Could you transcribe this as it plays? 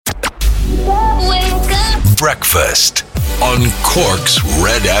Breakfast on Cork's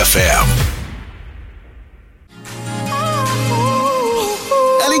Red FM.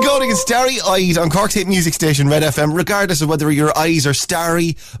 Ellie Goulding is starry-eyed on Cork's hit music station Red FM. Regardless of whether your eyes are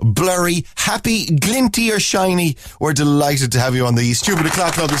starry, blurry, happy, glinty or shiny, we're delighted to have you on the Stupid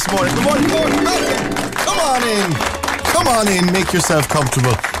O'Clock Club this morning. Good morning, welcome. Come on in, make yourself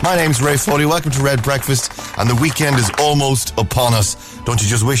comfortable. My name's Ray Foley, welcome to Red Breakfast, and the weekend is almost upon us. Don't you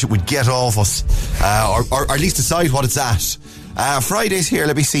just wish it would get off us, or at least decide what it's at. Friday's here,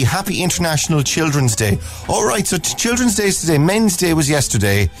 let me see. Happy International Children's Day. Alright, so Children's Day is today. Men's Day was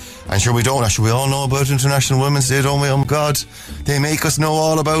yesterday. And sure we all know about International Women's Day, don't we? Oh God, they make us know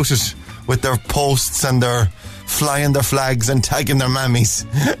all about it with their posts and their flying their flags and tagging their mammies.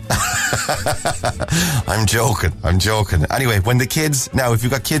 I'm joking. Anyway, when the kids, now if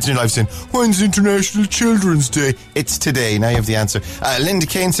you've got kids in your life saying, when's International Children's Day? It's today. Now you have the answer. Linda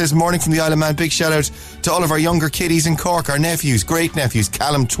Kane says, morning from the Isle of Man. Big shout out to all of our younger kiddies in Cork, our nephews, great nephews,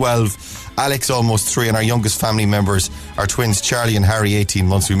 Callum 12, Alex almost 3, and our youngest family members, our twins Charlie and Harry 18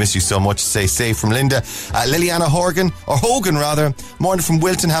 months. We miss you so much. Stay safe from Linda. Liliana Hogan, morning from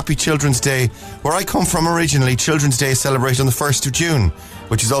Wilton. Happy Children's Day. Where I come from originally, Children's Day is celebrated on the 1st of June,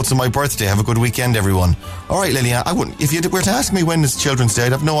 which is also my birthday. Have a good weekend, everyone. All right, Liliana, I wouldn't, if you were to ask me when is Children's Day,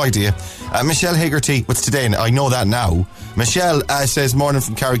 I'd have no idea. Michelle Haggerty, what's today? I know that now. Michelle says, morning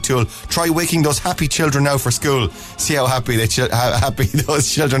from Carricktool. Try waking those happy children now for school. See how happy happy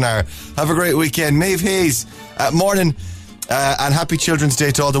those children are. Have a great weekend. Maeve Hayes, morning. And happy Children's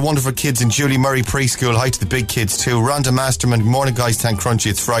Day to all the wonderful kids in Julie Murray Preschool. Hi to the big kids too. Rhonda Masterman, morning guys, thank Crunchy,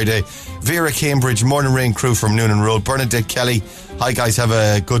 it's Friday. Vera Cambridge, morning rain crew from Noonan Road. Bernadette Kelly, hi guys, have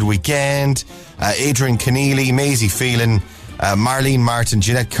a good weekend. Adrian Keneally, Maisie Phelan, Marlene Martin,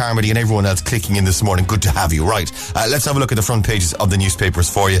 Jeanette Carmody and everyone else clicking in this morning. Good to have you. Right, let's have a look at the front pages of the newspapers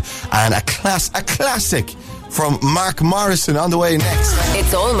for you. And a classic from Mark Morrison on the way next.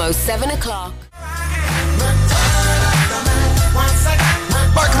 It's almost 7 o'clock.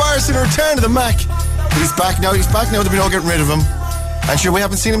 Mark Morrison, return to the Mac. He's back now. There'll be no getting rid of him. And sure, we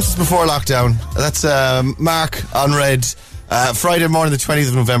haven't seen him since before lockdown. That's Mark on Red. Friday morning, the 20th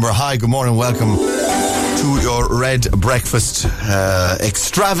of November. Hi, good morning, welcome to your Red Breakfast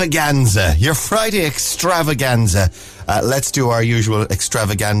extravaganza. Your Friday extravaganza. Let's do our usual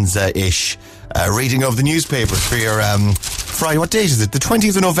extravaganza-ish reading of the newspapers for your Friday. What date is it? The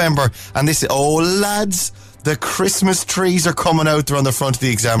 20th of November. And this, oh lads, the Christmas trees are coming out. They're on the front of the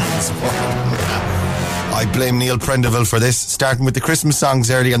exam. I blame Neil Prendeville for this, starting with the Christmas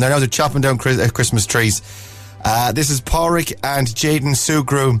songs early, and they're chopping down Christmas trees. This is Pádraig and Jaden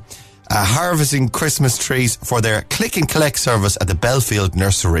Sugru harvesting Christmas trees for their click and collect service at the Belfield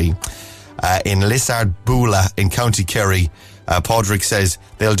Nursery in Lissard Bula in County Kerry. Pádraig says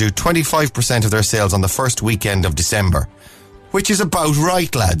they'll do 25% of their sales on the first weekend of December. Which is about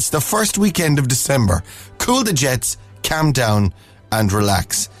right, lads. The first weekend of December. Cool the jets, calm down and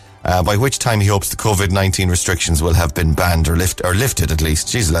relax. By which time he hopes the COVID-19 restrictions will have been banned or lifted at least.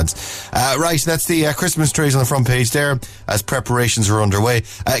 Jeez, lads. Right, that's the Christmas trees on the front page there as preparations are underway.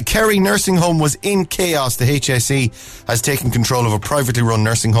 Kerry Nursing Home was in chaos. The HSE has taken control of a privately run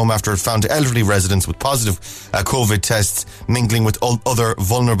nursing home after it found elderly residents with positive COVID tests mingling with other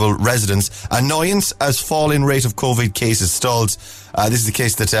vulnerable residents. Annoyance as fall-in rate of COVID cases stalls. This is the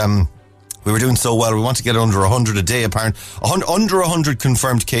case that we were doing so well. We want to get under 100 a day, apparently. Under 100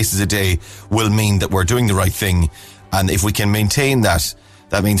 confirmed cases a day will mean that we're doing the right thing. And if we can maintain that,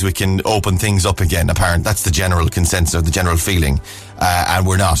 that means we can open things up again, apparently. That's the general consensus, or the general feeling. And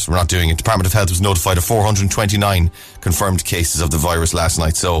we're not doing it. Department of Health was notified of 429 confirmed cases of the virus last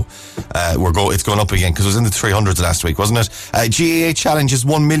night. So, it's going up again, because it was in the 300s last week, wasn't it? GAA challenges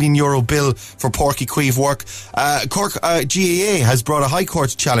 €1 million bill for Porky Queeve work. Cork GAA has brought a High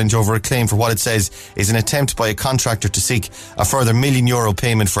Court challenge over a claim for what it says is an attempt by a contractor to seek a further €1 million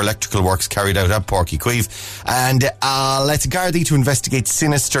payment for electrical works carried out at Porky Queeve. And let's Gardaí to investigate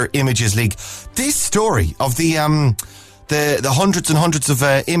sinister images leak. This story of the hundreds and hundreds of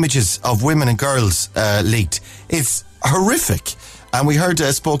images of women and girls leaked, it's horrific. And we heard a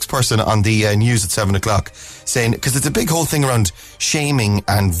spokesperson on the news at 7 o'clock saying, because it's a big whole thing around shaming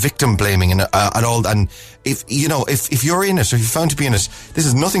and victim blaming and all. And if you're in it, or if you're found to be in it, this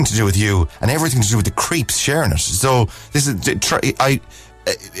has nothing to do with you and everything to do with the creeps sharing it. So this is,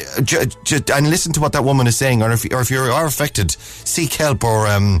 and listen to what that woman is saying, or if you are affected, seek help, or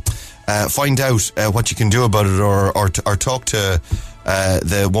find out what you can do about it, or talk to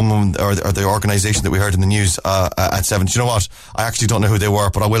the woman or the organisation that we heard in the news at 7. Do you know what? I actually don't know who they were,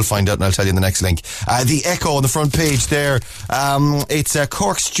 but I will find out and I'll tell you in the next link. The Echo on the front page there. It's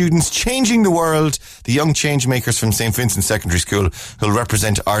Cork students changing the world. The young change makers from St. Vincent Secondary School who'll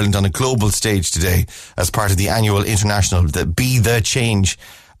represent Ireland on a global stage today as part of the annual international Be The Change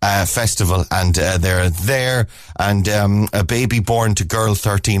festival, and they're there, and a baby born to girl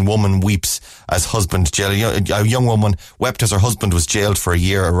 13 woman weeps as husband jailed. A young woman wept as her husband was jailed for a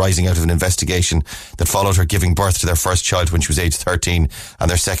year, arising out of an investigation that followed her giving birth to their first child when she was aged 13 and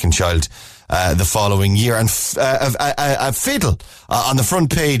their second child the following year. And a fiddle on the front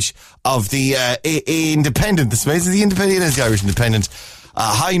page of the Independent. This is the Independent, is the Irish Independent.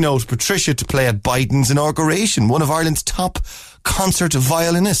 High note, Patricia to play at Biden's inauguration. One of Ireland's top concert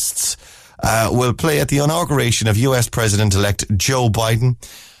violinists will play at the inauguration of US President-elect Joe Biden.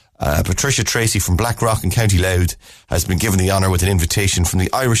 Patricia Tracy from Blackrock in County Louth has been given the honour with an invitation from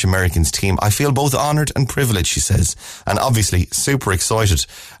the Irish Americans team. I feel both honoured and privileged, she says, and obviously super excited.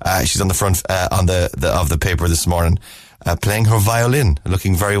 She's on the front of the paper this morning. Playing her violin,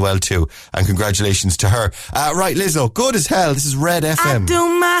 looking very well too, and congratulations to her. Right, Lizzo, good as hell. This is Red FM. I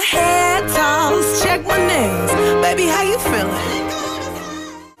do my hair toss, check my nails. Baby, how you feeling?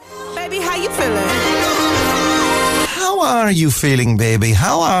 Baby, how you feeling? How are you feeling, baby?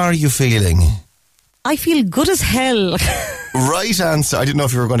 How are you feeling? I feel good as hell. Right answer. I didn't know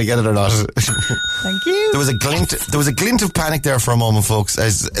if you were going to get it or not. Thank you. There was a glint of panic there for a moment, folks.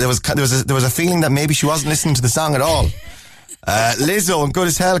 As there was a feeling that maybe she wasn't listening to the song at all. Lizzo and good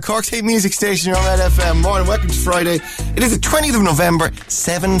as hell. Cork's hit music station, you're on Red FM. Morning, welcome to Friday. It is the 20th of November,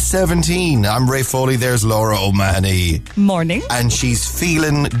 7:17. I'm Ray Foley. There's Laura O'Mahony. Morning. And she's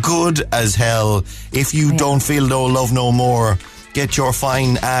feeling good as hell. If you don't feel no love no more, get your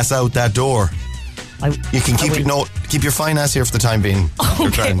fine ass out that door. You can keep your fine ass here for the time being.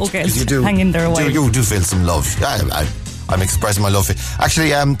 Okay. You do, hang in there a while. You do feel some love. I'm expressing my love for you. Actually,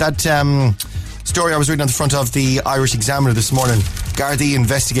 that story I was reading on the front of the Irish Examiner this morning, Gardaí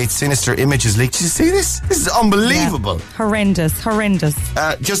investigates sinister images leaked. Did you see this? This is unbelievable. Yeah. Horrendous.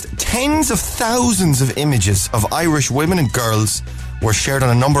 Just tens of thousands of images of Irish women and girls were shared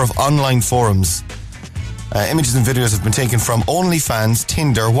on a number of online forums. Images and videos have been taken from OnlyFans,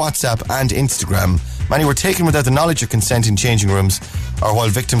 Tinder, WhatsApp and Instagram. Many were taken without the knowledge or consent in changing rooms or while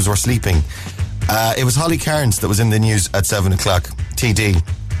victims were sleeping. It was Holly Cairns that was in the news at 7 o'clock, TD.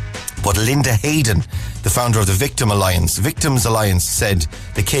 But Linda Hayden, the founder of the Victims Alliance, said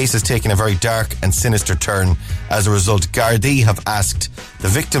the case has taken a very dark and sinister turn. As a result, Gardaí have asked the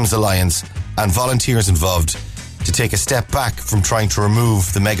Victims Alliance and volunteers involved to take a step back from trying to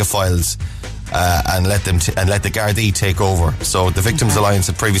remove the megafiles and let the Gardaí take over. So the Victims Alliance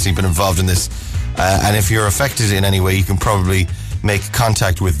had previously been involved in this, and if you're affected in any way, you can probably make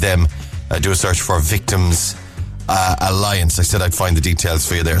contact with them. Do a search for Victims Alliance. I said I'd find the details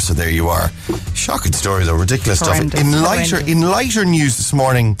for you there, so there you are. Shocking story though, ridiculous stuff. In lighter news this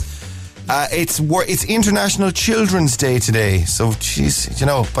morning, it's International Children's Day today. So, geez,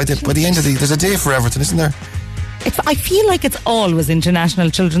 by the end of there's a day for everything, isn't there? I feel like it's always International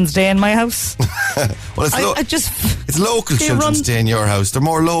Children's Day in my house. Well, it's local Children's Day in your house. They're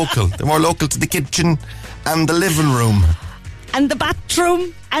more local. They're more local to the kitchen and the living room. And the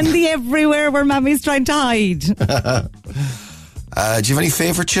bathroom and the everywhere where Mammy's trying to hide. Do you have any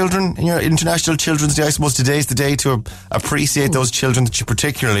favourite children in your International Children's Day? I suppose today's the day to appreciate those children that you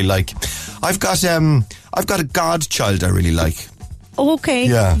particularly like. I've got a godchild I really like. Oh, okay.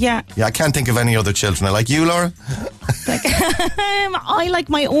 Yeah. I can't think of any other children. I like you, Laura. I like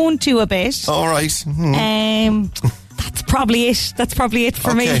my own two a bit. All right. That's probably it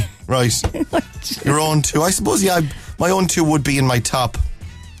for me. Okay, right. Your own two. I suppose, my own two would be in my top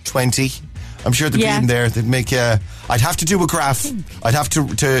 20. I'm sure they'd be in there. They'd make I'd have to do a graph. I'd have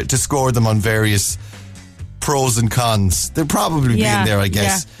to score them on various pros and cons. They'd probably be in there, I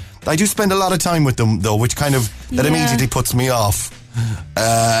guess. Yeah. I do spend a lot of time with them, though, which kind of, that immediately puts me off.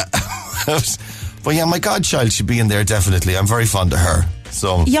 But yeah, my godchild should be in there, definitely. I'm very fond of her.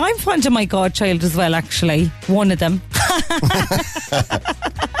 So yeah, I'm fond of my godchild as well, actually. One of them.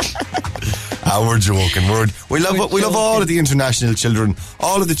 We're joking. We love all of the international children,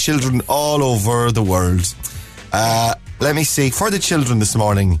 all of the children all over the world. Let me see. For the children this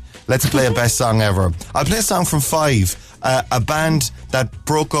morning, let's play a best song ever. I'll play a song from Five, a band that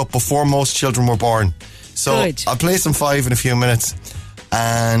broke up before most children were born. So good. I'll play some Five in a few minutes.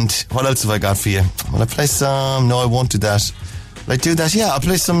 And what else have I got for you? Will I play some? No, I won't do that. Will I do that? Yeah, I'll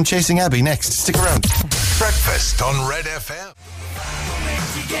play some Chasing Abby next. Stick around. Breakfast on Red FM.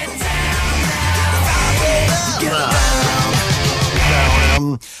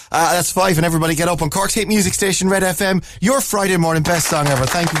 That's 5, and everybody get up on Cork's hit music station, Red FM. Your Friday morning best song ever.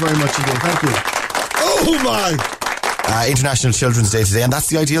 Thank you very much indeed. Thank you. Oh my! International Children's Day today, and that's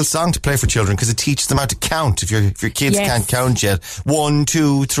the ideal song to play for children because it teaches them how to count. If your kids can't count yet, 1,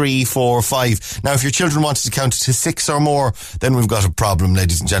 2, 3, 4, 5. Now, if your children wanted to count to 6 or more, then we've got a problem,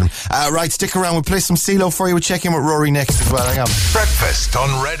 ladies and gentlemen. Right, stick around. We'll play some CeeLo for you. We'll check in with Rory next as well. Hang on. Breakfast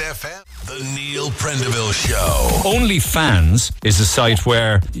on Red FM. The Neil Prendeville Show. OnlyFans is a site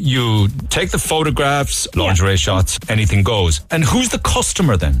where you take the photographs, lingerie shots, anything goes. And who's the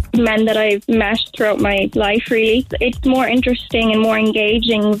customer then? Men that I've met throughout my life, really. It's more interesting and more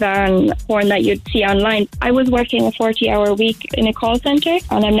engaging than porn that you'd see online. I was working a 40-hour week in a call centre,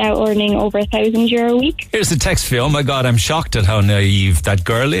 and I'm now earning over €1,000 a week. Here's the text for you. Oh my God, I'm shocked at how naive that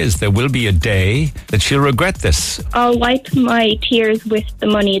girl is. There will be a day that she'll regret this. I'll wipe my tears with the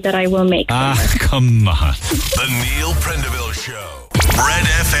money that I will make. Come on. The Neil Prendeville Show. Red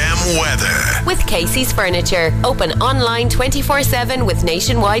FM weather. With Casey's Furniture. Open online 24/7 with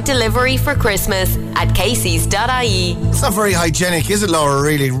nationwide delivery for Christmas at Casey's.ie. It's not very hygienic, is it, Laura,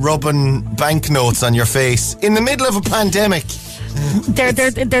 really? Rubbing banknotes on your face in the middle of a pandemic. They're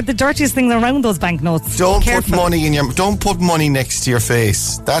the dirtiest thing around, those banknotes. Don't put money next to your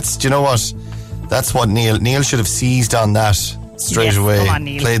face. Do you know what? That's what Neil should have seized on that straight away. Come on,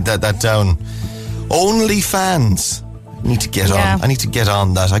 Neil. Played that down. OnlyFans. I need to get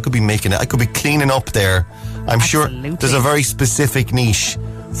on that. I could be making it. I could be cleaning up there. I'm sure there's a very specific niche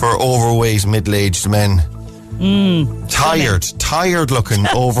for overweight middle-aged men. Tired looking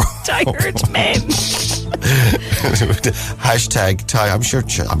over. Tired men. Hashtag tired. I'm sure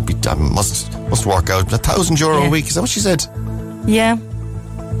I must work out. €1,000 a week. Is that what she said? Yeah.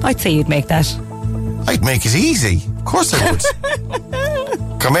 I'd say you'd make that. I'd make it easy. Of course I would.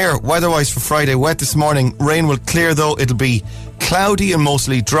 Come here. Weather-wise for Friday, wet this morning. Rain will clear though. It'll be cloudy and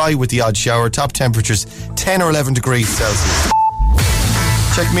mostly dry with the odd shower. Top temperatures 10 or 11 degrees Celsius.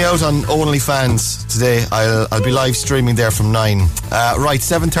 Check me out on OnlyFans today. I'll be live streaming there from 9. Right,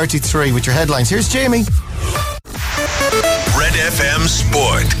 7:33 with your headlines. Here's Jamie. Red FM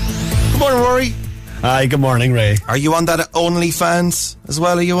Sport. Good morning, Rory. Hi, good morning, Ray. Are you on that OnlyFans as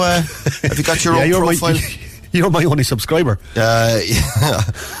well? Are you? Have you got your own profile? You're my only subscriber. I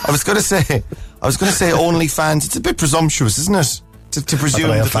was going to say OnlyFans. It's a bit presumptuous, isn't it? To presume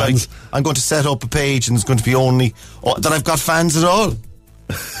that like, I'm going to set up a page and it's going to be that I've got fans at all.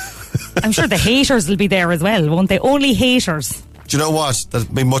 I'm sure the haters will be there as well, won't they? Only haters. Do you know what?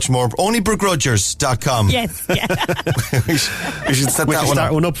 That'd be much more. Onlybegrudgers.com. Yes, yeah. we should set that one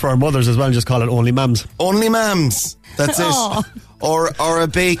start one up for our mothers as well and just call it Only Mams. Only Mams. That's it. Or a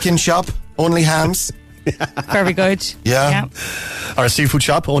bacon shop. Only Hams. Very good. Yeah. Or a seafood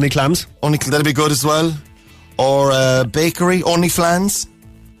shop. Only Clams. That'd be good as well. Or a bakery. Only Flans.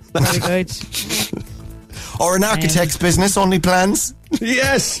 Very good. Or an architect's business. Only Plans.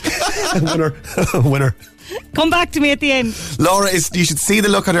 Yes. Winner. Come back to me at the end. Laura, you should see the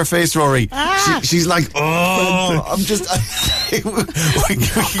look on her face, Rory. She's like, I'm just... I'm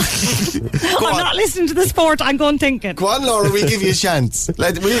not listening to the sport. I'm going thinking. Go on, Laura, we'll give you a chance.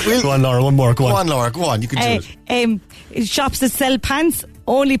 Go on, Laura, one more. Go on. Go on, Laura, go on. You can do it. Shops that sell pants.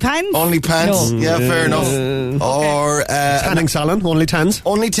 Only pants? Only pants. No. Yeah, fair enough. Or... tanning salon. Only tans.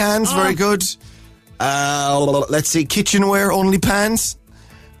 Only tans, very good. Let's see, kitchenware. Only pans.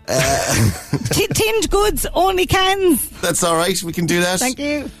 Tinned goods, only cans. That's all right. We can do that. Thank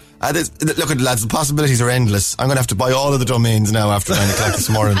you. Look, lads, the possibilities are endless. I'm going to have to buy all of the domains now after 9 o'clock this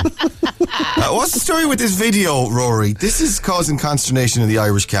morning. What's the story with this video, Rory? This is causing consternation in the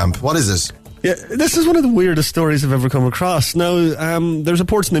Irish camp. What is it? Yeah, this is one of the weirdest stories I've ever come across. Now, there's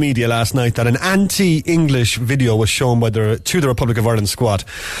reports in the media last night that an anti-English video was shown to the Republic of Ireland squad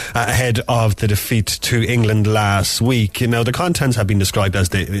ahead of the defeat to England last week. Now, the contents have been described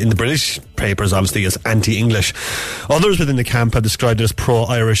in the British papers, obviously, as anti-English. Others within the camp have described it as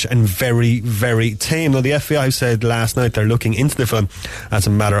pro-Irish and very, very tame. Now, the FBI said last night they're looking into the film as a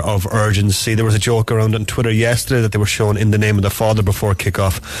matter of urgency. There was a joke around on Twitter yesterday that they were shown in the name of the father before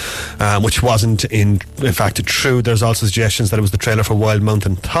kickoff, which wasn't in fact true. There's also suggestions that it was the trailer for Wild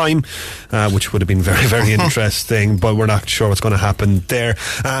Mountain Thyme, which would have been very, very interesting, but we're not sure what's going to happen there.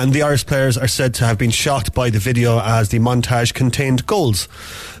 And the Irish players are said to have been shocked by the video as the montage contained goals.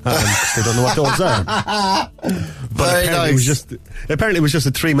 They don't know what those are. But Very apparently it was just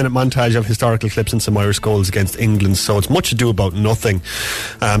a 3-minute montage of historical clips and some Irish goals against England, so it's much ado about nothing.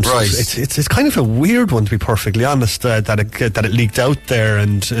 So Right. it's kind of a weird one, to be perfectly honest, that it leaked out there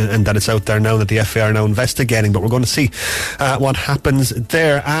and that it's out there now, that the FA are now investigating, but we're going to see what happens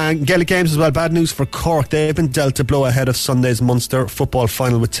there. And Gaelic games as well, bad news for Cork. They've been dealt a blow ahead of Sunday's Munster football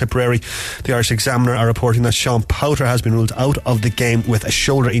final with Tipperary. The Irish Examiner are reporting that Sean Powter has been ruled out of the game with a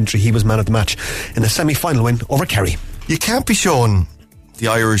shoulder injury. He was man of the match in a semi-final win over Kerry. You can't be showing the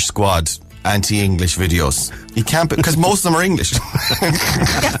Irish squad anti-English videos. You can't, because most of them are English.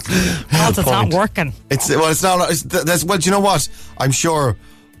 Also, it's not working. It's not. Well, do you know what? I'm sure.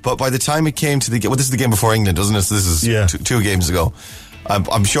 But by the time it came to the game, well, this is the game before England, doesn't it? So this is two games ago.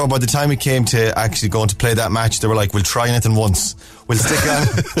 I'm sure by the time it came to actually going to play that match, they were like, "We'll try anything once. We'll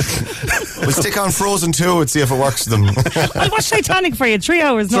stick on Frozen 2 and see if it works for them." I'll watch Titanic for you. 3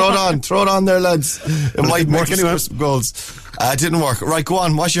 hours. Throw it on there, lads. It might work anyway. Some goals. It didn't work. Right, go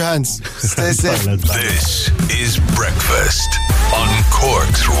on. Wash your hands. Stay safe. This is Breakfast on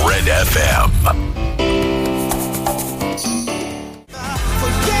Cork's Red FM.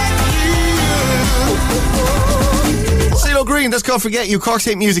 CeeLo Green, that's called Forget You, Cork's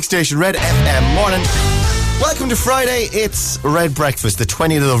hit music station, Red FM. Morning. Welcome to Friday. It's Red Breakfast, the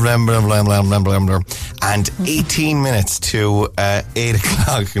 20th of November, and 18 minutes to 8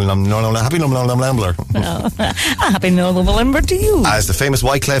 o'clock. Happy November. Happy November to you. As the famous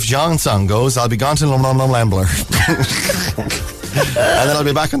Wyclef Jean song goes, I'll be gone till November. And then I'll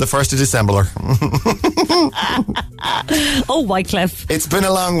be back on the 1st of December. Oh, Wyclef. It's been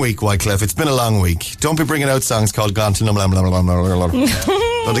a long week, Wyclef. It's been a long week. Don't be bringing out songs called Gone Till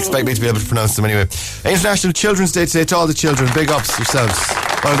Don't expect me to be able to pronounce them anyway. International Children's Day today to all the children. Big ups yourselves.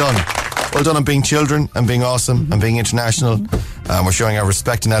 Well done. Well done on being children and being awesome and being international. We're showing our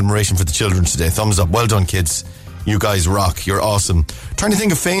respect and admiration for the children today. Thumbs up. Well done, kids. You guys rock. You're awesome. Trying to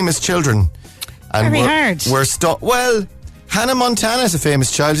think of famous children. And Very hard. We're stuck. Well, Hannah Montana's a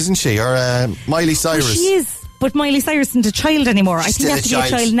famous child, isn't she? Or Miley Cyrus. Well, she is. But Miley Cyrus isn't a child anymore. I think you have to be a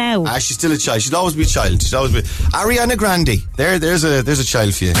child now. She's still a child. She'll always be a child. She'll always be. Ariana Grande. There's a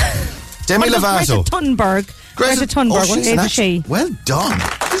child for you. Demi Lovato. Greta Thunberg. What age is she? Well done.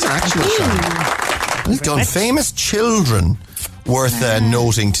 She's an actual child. Well done. Famous children worth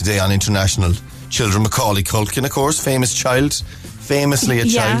noting today on International Children. Macaulay Culkin, of course, famous child. Famously a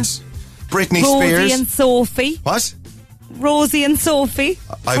child. Britney Spears. Rosie and Sophie. What? Rosie and Sophie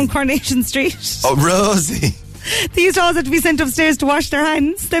from Coronation Street. Oh, Rosie. These dolls had to be sent upstairs to wash their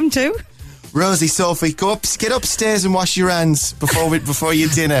hands, them two. Rosie, Sophie, get upstairs and wash your hands before you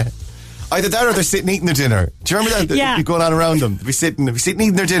dinner. Either that or they're sitting eating their dinner. Do you remember that? Yeah. Be going on around them. They'd be sitting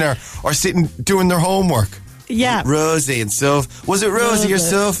eating their dinner or sitting doing their homework. Yeah. Rosie and Sophie. Was it Rosie or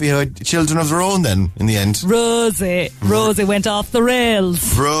Sophie who had children of their own then, in the end? Rosie went off the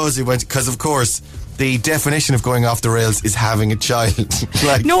rails. Rosie went, because of course, the definition of going off the rails is having a child.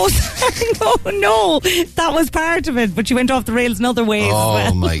 No, that was part of it, but she went off the rails in other ways as well.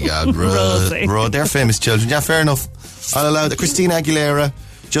 Oh my God, Rosie. They're famous children. Yeah, fair enough. I'll allow that. Christina Aguilera,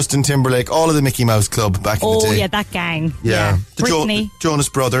 Justin Timberlake, all of the Mickey Mouse Club back in the day. Oh yeah, that gang. Yeah. The Britney. Jonas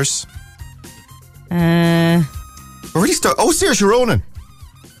Brothers. Saoirse Ronan.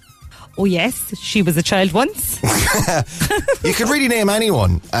 Oh yes, she was a child once. You could really name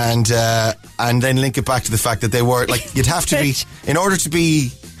anyone and then link it back to the fact that they were, like, you'd have to be, in order to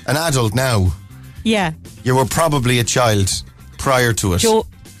be an adult now. Yeah. You were probably a child prior to it. Joe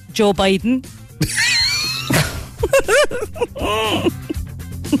Biden.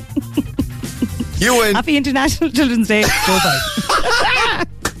 You win. Happy International Children's Day, Joe Biden.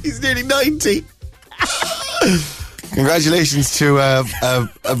 He's nearly 90. Congratulations to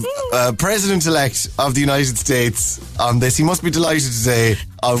President-elect of the United States on this. He must be delighted today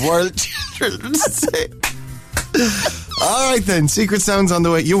on World Children's Day. All right then, Secret Sound's on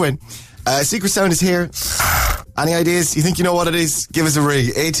the way. You win. Secret Sound is here. Any ideas? You think you know what it is? Give us a ring.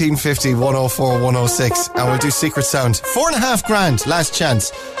 1850 104 106 and we'll do Secret Sound. $4,500 last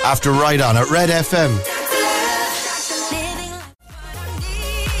chance after Ride On at Red FM.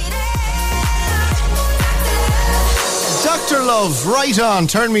 Dr. Love, Right On,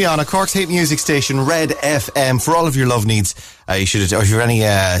 Turn Me On, a Cork's hit music station, Red FM. For all of your love needs, you should, or if you have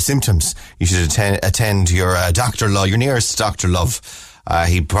any symptoms, you should attend your Dr. Love, your nearest Dr. Love.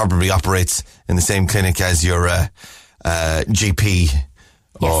 He probably operates in the same clinic as your GP.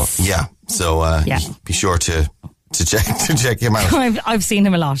 Yes. So be sure to to check him out. I've seen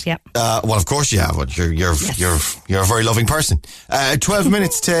him a lot, yeah. Well, of course you have. But you're a very loving person. 12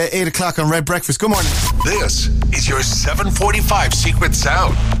 minutes to 8 o'clock on Red Breakfast. Good morning. This is your 7:45 Secret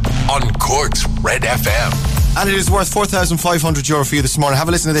Sound on Cork's Red FM. And it is worth €4,500 for you this morning. Have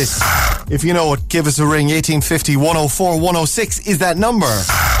a listen to this. If you know it, give us a ring. 1850 104 106 is that number.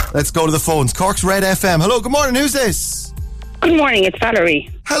 Let's go to the phones. Cork's Red FM. Hello, good morning. Who's this? Good morning, it's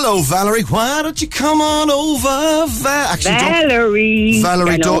Valerie. Hello, Valerie. Why don't you come on over, Valerie.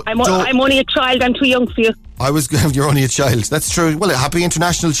 Valerie, don't. I'm only a child. I'm too young for you. You're only a child. That's true. Well, happy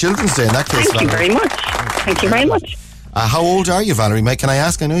International Children's Day in that case, Thank you very much. Thank you very much. How old are you, Valerie? Can I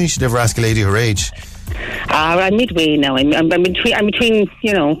ask? I know you should never ask a lady her age. I'm midway now. I'm between.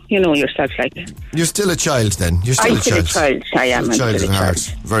 You know yourself, like. You're still a child, then. You're still I'm still a child. I am. Still a child at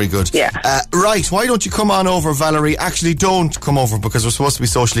heart. Very good. Yeah. Right. Why don't you come on over, Valerie? Actually, don't come over because we're supposed to be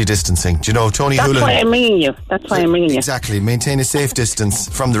socially distancing. Do you know Tony Hoolan? That's why I'm ringing you. Exactly. Maintain a safe distance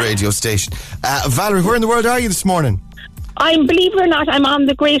from the radio station. Valerie, where in the world are you this morning? Believe it or not, I'm on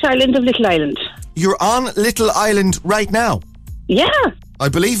the great island of Little Island. You're on Little Island right now? Yeah. I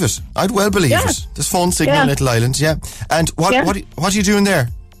believe it. I'd well believe it. There's phone signal on Little Island, yeah. And what are you doing there?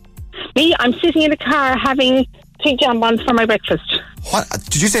 Me, I'm sitting in a car having 3 jambons for my breakfast. What?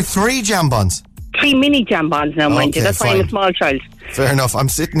 Did you say 3 jambons? 3 mini jambons now, mind you. That's why I'm a small child. Fair enough. I'm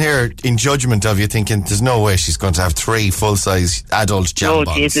sitting here in judgment of you thinking there's no way she's going to have 3 full-size adult jambons.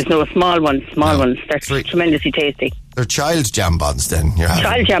 Oh, jeez, there's no small ones. They're tremendously tasty. They're child jambons then you're having.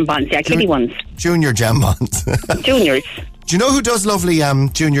 Child jambons, yeah, kiddie ones. Junior jambons. Juniors. Do you know who does lovely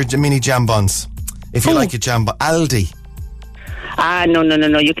junior mini jambons? If you like a jambon, Aldi.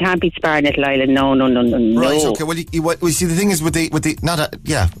 No. You can't beat Spar Little Island. No. Right, okay. Well, you see, the thing is with the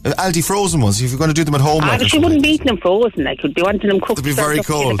Aldi frozen ones. If you're going to do them at home, but she wouldn't beat them frozen. Like, would be wanting them cooked. They'd be very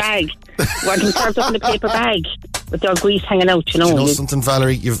cold. In a bag. Want them served up in a paper bag with their grease hanging out. You know. Do you know something,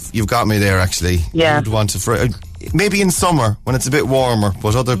 Valerie? You've got me there. Actually, yeah. You'd want to maybe in summer when it's a bit warmer,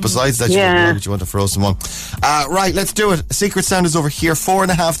 but besides that, you want a frozen one. Right, let's do it. Secret Sound is over here.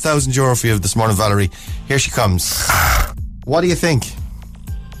 €4,500 for you this morning, Valerie. Here she comes. What do you think?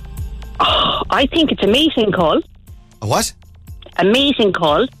 I think it's a mating call. A what? A mating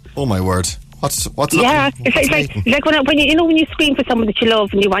call. Oh my word! What's it's like when you scream for someone that you love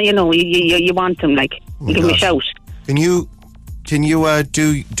and you want them, like you give them a shout. Can you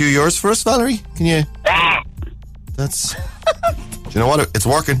do yours for us, Valerie? Can you? That's. Do you know what? It's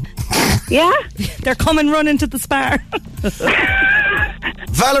working. Yeah, they're coming running to the Spar.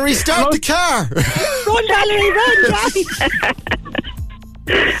 Valerie, start the car. Run, Valerie, run!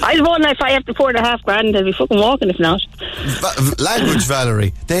 I'll run if I have the $4,500. I'll be fucking walking if not. Language,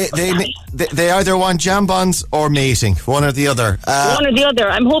 Valerie. They either want jambons or mating. One or the other. One or the other.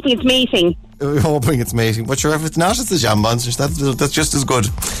 I'm hoping it's mating. We're hoping it's mating. But sure, if it's not, it's the jambons. That's just as good.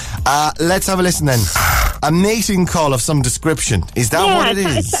 Let's have a listen then. A mating call of some description. Is that what it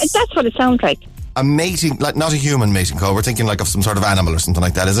is? That's what it sounds like. A mating, like not a human mating call. We're thinking like of some sort of animal or something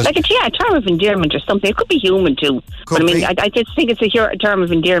like that, is it? Like a term of endearment or something. It could be human too. I just think it's a term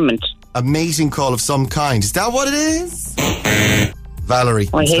of endearment. A mating call of some kind. Is that what it is? Valerie,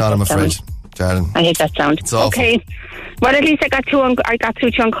 it's not, I'm afraid. Darling. I hate that sound. It's awful. Okay. Well, at least I got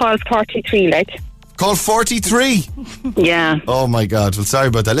through to on call 43, like. Call 43? Yeah. Oh my God. Well, sorry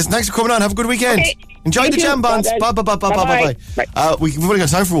about that. Listen, thanks for coming on. Have a good weekend. Okay. Enjoy the jambons. Bye. We've only got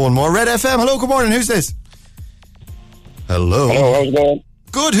time for one more. Red FM. Hello, good morning. Who's this? Hello, how's it going?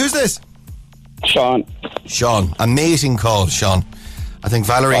 Good. Who's this? Sean. A mating call, Sean. I think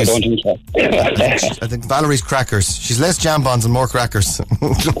Valerie's. I don't think so. I think Valerie's crackers. She's less jambons and more crackers.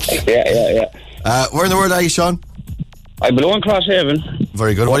 Yeah. Where in the world are you, Sean? I below in Crosshaven.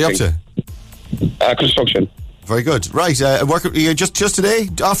 Very good. What are you up to? Construction. Very good. Right. Work. You just today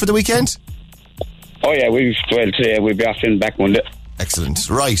off for the weekend? Oh yeah, today we'll be off in back Monday. Excellent.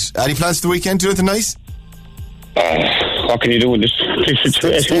 Right. Any plans for the weekend? Do anything nice? What can you do in this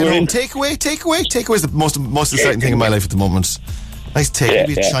situation? Takeaway is the most exciting thing in my life at the moment. Nice take.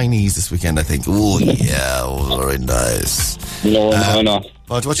 Maybe Chinese this weekend, I think. Oh yeah, very nice. No.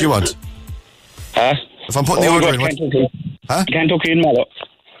 What do you want? Huh? If I'm putting the order in, what? Huh? Kentucky and Mallow.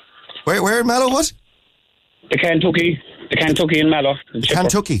 Where in Mallow? What? The Kentucky and Mallow.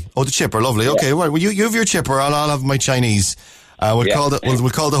 Kentucky. Oh, the chipper. Lovely. Okay. Yeah. Well, you have your chipper. I'll have my Chinese. We'll call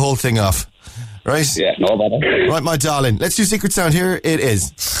the whole thing off. Right? Yeah. No bother. Right, my darling. Let's do Secret Sound. Here it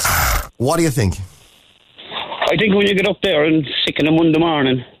is. What do you think? I think when you get up there and sicken them Monday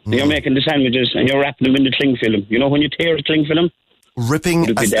morning, you're making the sandwiches and you're wrapping them in the cling film. You know when you tear the cling film?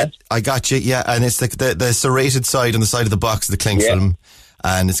 Ripping. I got you. Yeah, and it's like the serrated side on the side of the box of the cling film.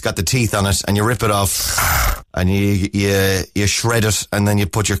 And it's got the teeth on it, and you rip it off. and you shred it, and then you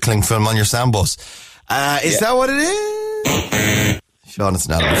put your cling film on your sambos. Is that what it is? Sean, it's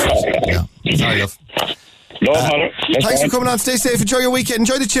not. No. Sorry, love. No bother. Thanks for coming on. Stay safe. Enjoy your weekend.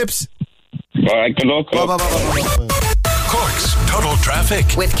 Enjoy the chips. All right, good luck. Bye. Cork's Total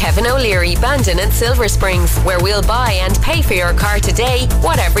Traffic. With Kevin O'Leary, Bandon and Silver Springs, where we'll buy and pay for your car today,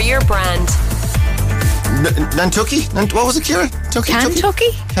 whatever your brand. Nantucky? What was it, Ciara?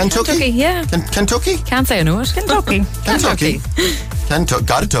 Kentucky? Kentucky, yeah. Kentucky? Can't say I know it. Kentucky.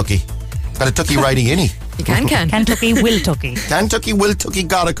 Got a tucky. Got a tucky riding in. You can. Kentucky will tucky. Kentucky will tucky,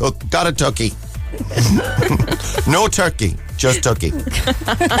 got a tucky. No turkey, just tucky.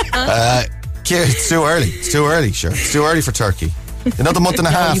 Ciara, it's too early. It's too early, sure. It's too early for turkey. Another month and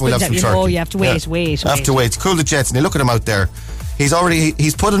a half, we'll have some turkey. No, you have to wait. Have to wait. It's cool, the Jets, and you look at him out there. He's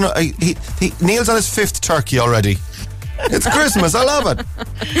put in, Neil's on his 5th turkey already. It's Christmas, I love it.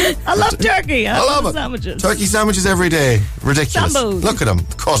 I love turkey. I love it. Sandwiches. Turkey sandwiches every day. Ridiculous. Jambos. Look at him,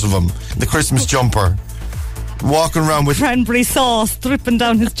 the cut of him. The Christmas jumper. Walking around with cranberry sauce dripping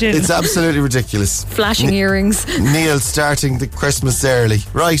down his chin. It's absolutely ridiculous. Flashing earrings. Neil starting the Christmas early.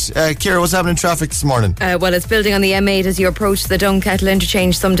 Right, Ciara, what's happening in traffic this morning? Well, it's building on the M8 as you approach the Dunkettle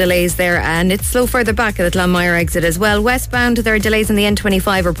interchange. Some delays there, and it's slow further back at the Glanmire exit as well. Westbound, there are delays on the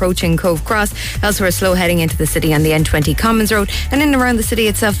N25 approaching Cove Cross. Elsewhere, slow heading into the city on the N20 Commons Road. And in and around the city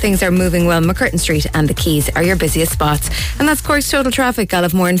itself, things are moving well. McCurtain Street and the Quays are your busiest spots. And that's Cork's Total Traffic. I'll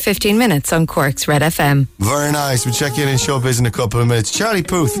have more in 15 minutes on Cork's Red FM. Very nice. We'll check in showbiz in a couple of minutes. Charlie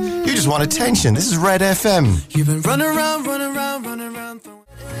Puth, you just want attention. This is Red FM. You've been running around.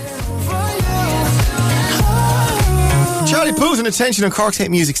 Charlie Puth and attention on Cork's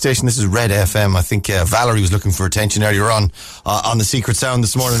Hit Music Station. This is Red FM. I think Valerie was looking for attention earlier on the Secret Sound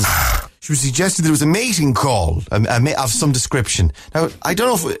this morning. She was suggesting that it was a mating call of some description. Now, I don't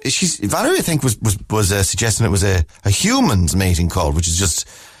know if Valerie, I think, was suggesting it was a human's mating call, which is just...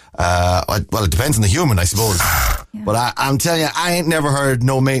 well, it depends on the human, I suppose. Yeah. But I'm telling you, I ain't never heard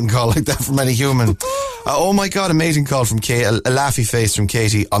no mating call like that from any human. Oh my God, a mating call from Kate, a laughy face from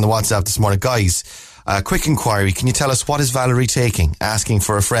Katie on the WhatsApp this morning. Guys, quick inquiry. Can you tell us what is Valerie taking? Asking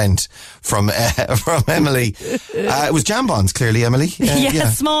for a friend from Emily. It was jambons, clearly, Emily.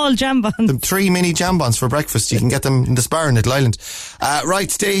 Small jambons. The 3 mini jambons for breakfast. You can get them in the Spar in Little Island. Right,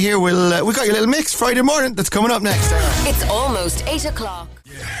 stay here. We got your little mix Friday morning. That's coming up next. It's almost 8 o'clock.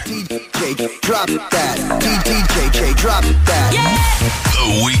 DJ, drop that. DJ, drop that. Yeah!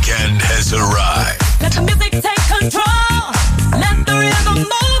 The weekend has arrived. Let the music take control. Let the rhythm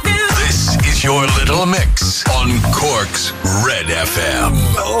move you. This is your little mix on Cork's Red FM.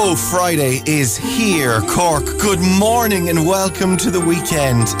 Oh, Friday is here, Cork. Good morning and welcome to the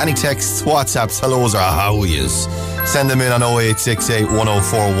weekend. Any texts, WhatsApps, hellos or howies, send them in on 0868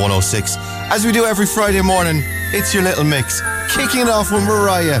 104 106. As we do every Friday morning, it's your little mix. Kicking it off with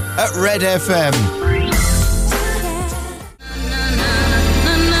Mariah at Red FM.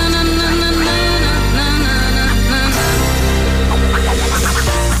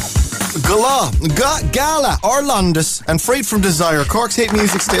 Gala, Orlandus, and Freed from Desire, Cork's Hit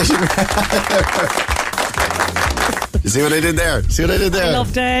Music Station. You see what I did there?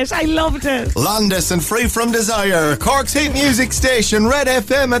 I loved it. Landis and Free From Desire, Cork's Hit Music Station, Red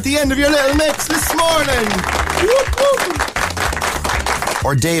FM at the end of your little mix this morning.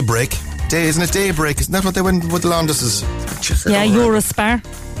 Or Daybreak. Isn't it Daybreak? Isn't that what they went with Landis's? Yeah, Eurospar.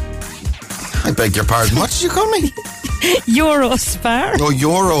 I beg your pardon. What did you call me? Eurospar. Oh,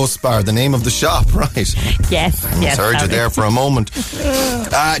 Eurospar, the name of the shop, right? Yes. I heard you there for a moment.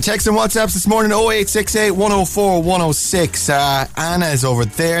 Text and WhatsApps this morning, 0868 104 106. Anna is over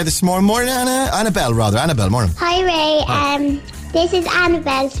there this morning. Morning, Anna. Annabelle, morning. Hi, Ray. Hi. This is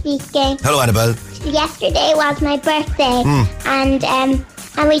Annabelle speaking. Hello, Annabelle. Yesterday was my birthday, and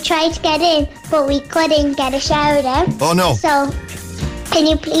we tried to get in, but we couldn't get a shower down. Oh, no. So, can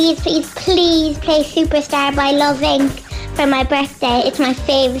you please play Superstar by Love Inc. for my birthday? It's my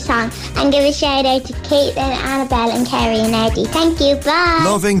favourite song. And give a shout out to Kate and Annabelle and Kerry and Eddie. Thank you, bye.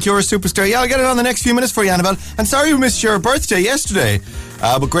 Love Inc., you're a superstar. Yeah, I'll get it on the next few minutes for you, Annabelle. And sorry we missed your birthday yesterday.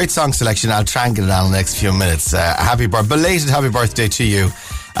 But great song selection. I'll try and get it on in the next few minutes. Belated happy birthday to you.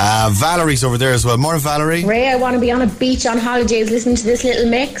 Valerie's over there as well. Morning, Valerie. Ray, I want to be on a beach on holidays listening to this little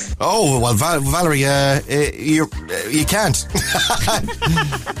mix. Oh, well, Valerie, you can't.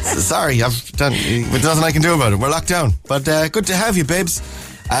 Sorry, there's nothing I can do about it. We're locked down. But good to have you, babes.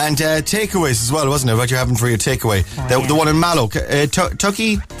 And takeaways as well, wasn't it? What you're having for your takeaway. The one in Mallow.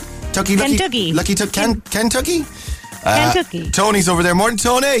 Kentucky? Kentucky. Kentucky? Kentucky. Tony's over there. Morning,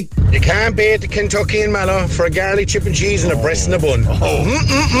 Tony. You can't beat the Kentucky and Mallow for a garlic chip and cheese and a breast in a bun.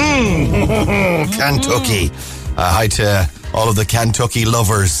 Kentucky. Hi to all of the Kentucky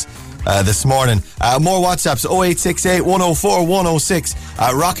lovers this morning. More WhatsApps, 0868 104 106.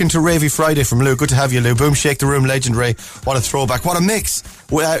 Rocking to Ravey Friday from Lou. Good to have you, Lou. Boom, shake the room, legend Ray. What a throwback. What a mix.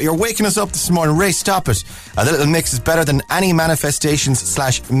 You're waking us up this morning. Ray, stop it. The little mix is better than any manifestations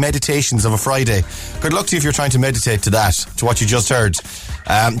 / meditations of a Friday. Good luck to you if you're trying to meditate to that, to what you just heard.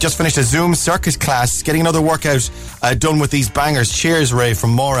 Just finished a Zoom circuit class, getting another workout done with these bangers. Cheers, Ray,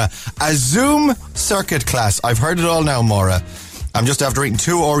 from Maura. A Zoom circuit class. I've heard it all now, Maura. I'm just after eating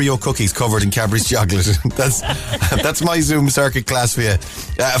 2 Oreo cookies covered in Cadbury's chocolate. That's my Zoom circuit class for you.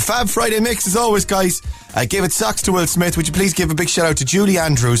 Fab Friday mix as always, guys. Gave it socks to Will Smith. Would you please give a big shout out to Julie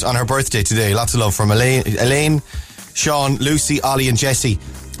Andrews on her birthday today? Lots of love from Elaine, Sean, Lucy, Ollie and Jessie.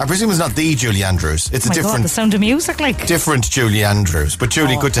 I presume it's not the Julie Andrews. It's a different... God, the Sound of Music, like. Different Julie Andrews. But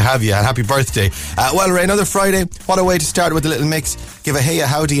Julie, good to have you and happy birthday. Well, Ray, another Friday. What a way to start with the little mix. Give a hey, a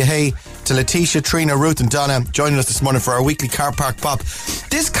howdy, a hey to Letitia, Trina, Ruth and Donna joining us this morning for our weekly Car Park Bop.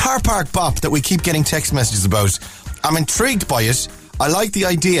 This Car Park Bop that we keep getting text messages about, I'm intrigued by it. I like the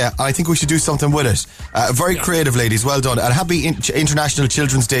idea. I think we should do something with it. Very creative, ladies. Well done. And happy International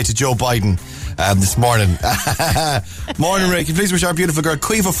Children's Day to Joe Biden this morning. Morning, Ray. Can you please wish our beautiful girl,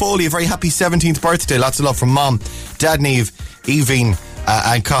 Quiva Foley, a very happy 17th birthday. Lots of love from Mom, Dad, Niamh, Evine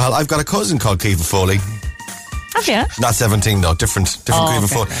and Cathal. I've got a cousin called Quiva Foley. Have you? Not 17, though. Different Quiva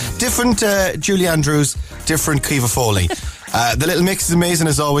Foley. Different Julie Andrews, different Quiva Foley. The little mix is amazing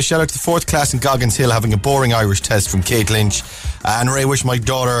as always. Shout out to the 4th class in Goggins Hill having a boring Irish test from Kate Lynch. And Ray, wish my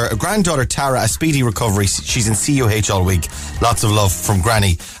granddaughter Tara a speedy recovery. She's in CUH all week. Lots of love from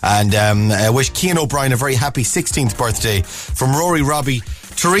Granny. And wish Cian O'Brien a very happy 16th birthday from Rory, Robbie,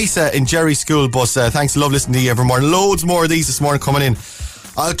 Teresa in Jerry's school bus. Thanks, love listening to you every morning. Loads more of these this morning coming in.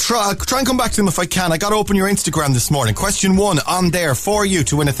 I'll try and come back to them if I can. I got to open your Instagram this morning. Question 1 on there for you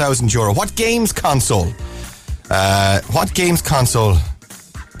to win €1,000. What games console? The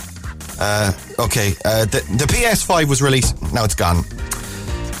PS5 was released. Now it's gone.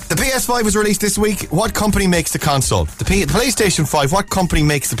 The PS5 was released this week. What company makes the console? The PlayStation 5. What company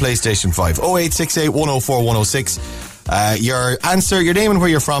makes the PlayStation 5? 0868 104 106. Your answer, your name and where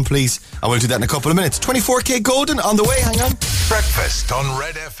you're from, please. And we'll do that in a couple of minutes. 24k golden on the way. Hang on. Breakfast on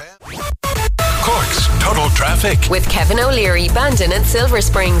Red FM. Cork's Total Traffic. With Kevin O'Leary, Bandon and Silver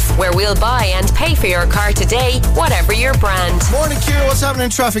Springs, where we'll buy and pay for your car today, whatever your brand. Morning, Ciara. What's happening in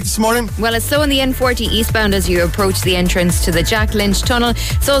traffic this morning? Well, it's slow on the N40 eastbound as you approach the entrance to the Jack Lynch Tunnel.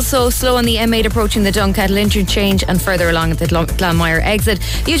 It's also slow on the M8 approaching the Dunkettle interchange and further along at the Glanmire exit.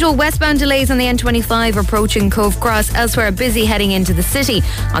 Usual westbound delays on the N25 approaching Cove Cross. Elsewhere, busy heading into the city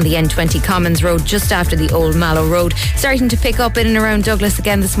on the N20 Commons Road just after the Old Mallow Road. Starting to pick up in and around Douglas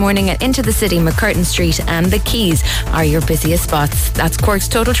again this morning and into the city. McCurtain Street and the Keys are your busiest spots. That's Cork's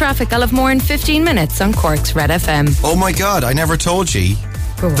Total Traffic. I'll have more in 15 minutes on Cork's Red FM. Oh my God, I never told you.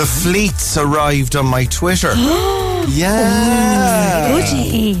 The fleets arrived on my Twitter. Yeah.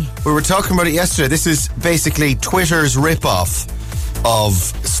 Goody. We were talking about it yesterday. This is basically Twitter's rip-off of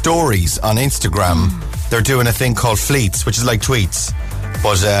stories on Instagram. They're doing a thing called fleets, which is like tweets.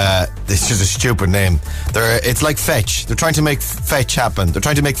 But it's just a stupid name. It's like Fetch. They're trying to make Fetch happen. They're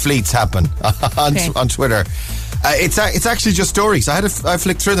trying to make fleets happen on Twitter. It's actually just stories. I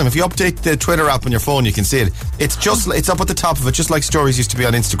flicked through them. If you update the Twitter app on your phone, you can see it. It's up at the top of it, just like stories used to be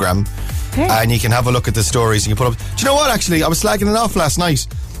on Instagram. Okay. And you can have a look at the stories and you put up. Do you know what? Actually, I was slagging it off last night.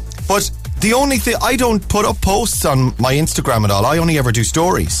 But the only thing, I don't put up posts on my Instagram at all. I only ever do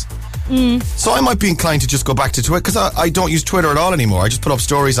stories. So I might be inclined to just go back to Twitter because I don't use Twitter at all anymore. I just put up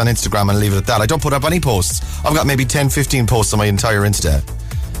stories on Instagram and leave it at that. I don't put up any posts. I've got maybe 10-15 posts on my entire Insta.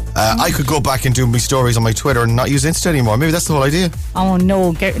 I could go back and do my stories on my Twitter and not use Insta anymore. Maybe that's the whole idea. Oh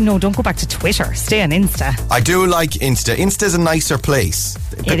no, don't go back to Twitter. Stay on Insta. I do like Insta. Insta's a nicer place.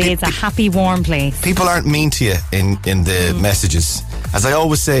 It is a happy, warm place. People aren't mean to you in the messages. As I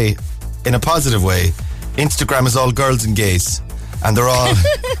always say, in a positive way, Instagram is all girls and gays. And they're all,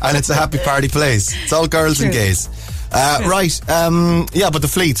 and it's a happy party place. It's all girls and gays. Right, but the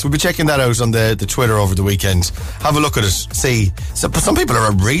fleets, we'll be checking that out on the Twitter over the weekend. Have a look at it, see. But some people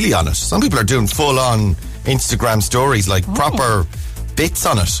are really on it. Some people are doing full-on Instagram stories, like proper bits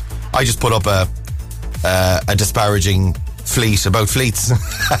on it. I just put up a disparaging fleet about fleets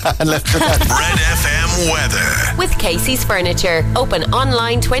and left it at that. Red FM weather. With Casey's Furniture. Open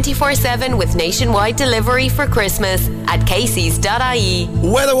online 24/7 with nationwide delivery for Christmas at caseys.ie.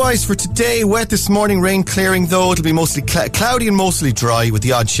 Weather-wise for today, wet this morning, rain clearing though. It'll be mostly cloudy and mostly dry with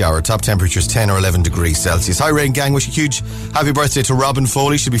the odd shower. Top temperatures 10 or 11 degrees Celsius. Hi Rain Gang, wish a huge happy birthday to Robin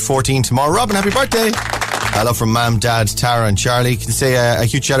Foley. She'll be 14 tomorrow. Robin, happy birthday. Hello from Mam, Dad, Tara and Charlie. Can say a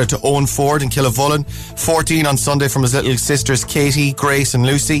huge shout out to Owen Ford in Killavullen. 14 on Sunday from his little sisters Katie, Grace and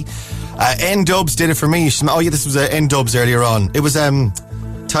Lucy. N-Dubs did it for me. This was N-Dubs earlier on. It was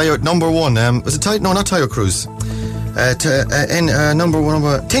Tayo number one. Was it Tayo? No, not Tayo Cruz. Number one.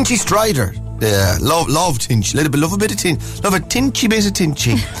 Tinchy Strider. Yeah, love Tinch. Love a bit of Tinch. Love a tinchy bit of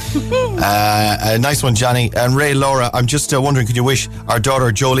Tinchy. A nice one, Johnny. And Ray Laura, I'm just wondering, could you wish our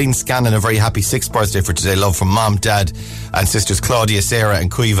daughter Jolene Scanlon a very happy 6th birthday for today? Love from Mom, Dad, and sisters Claudia, Sarah, and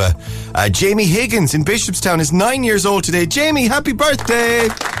Cuiva. Jamie Higgins in Bishopstown is 9 years old today. Jamie, happy birthday!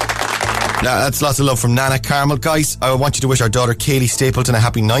 Now, that's lots of love from Nana Carmel. Guys, I want you to wish our daughter Kaylee Stapleton a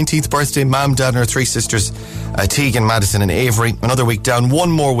happy 19th birthday. Mom, Dad and her 3 sisters, Tegan, Madison and Avery. Another week down, one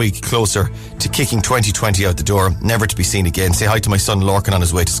more week closer to kicking 2020 out the door, never to be seen again. Say hi to my son Lorcan on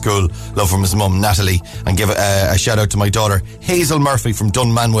his way to school. Love from his mum Natalie. And give a shout out to my daughter Hazel Murphy from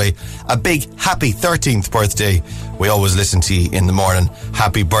Dunmanway. A big happy 13th birthday. We always listen to you in the morning.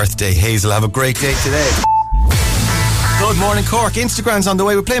 Happy birthday, Hazel. Have a great day today. Good morning, Cork. Instagram's on the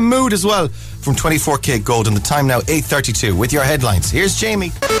way. We're playing Mood as well from 24K Gold. And the time now, 8:32 with your headlines. Here's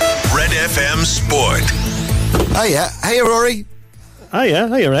Jamie. Red FM Sport. Hiya. Hiya, Rory.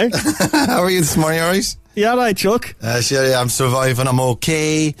 Hiya, Ray. How are you this morning, alright? Yeah, right, Chuck. Sure, I'm surviving. I'm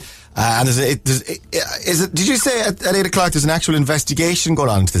okay. And did you say at 8 o'clock there's an actual investigation going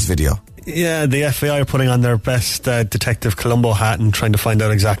on into this video? Yeah, the FBI are putting on their best Detective Columbo hat and trying to find out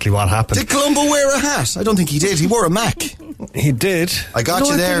exactly what happened. Did Columbo wear a hat? I don't think he did. He wore a Mac. He did. I got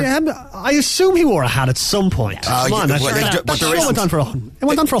you there. I assume he wore a hat at some point. Come on, it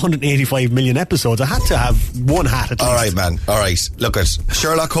went on for 185 million episodes. I had to have one hat at least. All right, man. All right. Look at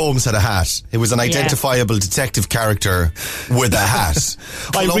Sherlock Holmes had a hat. It was an identifiable detective character with a hat.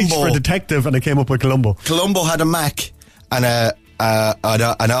 I reached for a detective and I came up with Columbo. Columbo had a Mac and an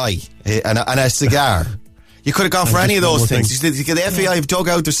eye and a cigar. You could have gone for any of those things. The FBI have dug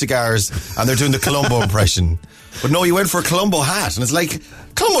out their cigars and they're doing the Columbo impression. But no, you went for a Columbo hat, and it's like,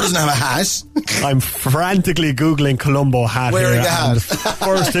 Columbo doesn't have a hat. I'm frantically Googling Columbo hat wearing a hat. And the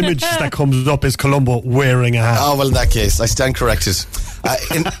first image that comes up is Columbo wearing a hat. Oh, well, in that case, I stand corrected.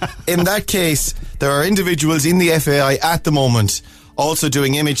 In that case, there are individuals in the FAI at the moment also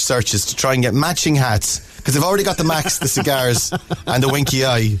doing image searches to try and get matching hats, because they've already got the Macs, the cigars and the winky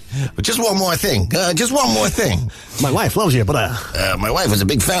eye. But just one more thing. My wife loves you, but my wife was a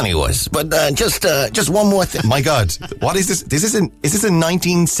big fan of yours. But just one more thing. My God, what is this? Is this a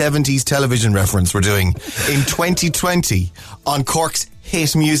 1970s television reference we're doing in 2020 on Cork's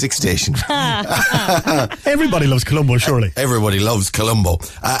hit music station? Everybody loves Columbo, surely. Everybody loves Columbo.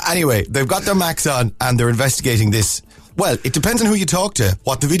 Anyway, they've got their Macs on and they're investigating this. Well, it depends on who you talk to,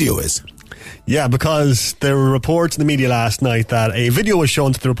 what the video is. Yeah, because there were reports in the media last night that a video was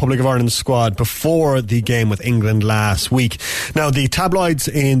shown to the Republic of Ireland squad before the game with England last week. Now, the tabloids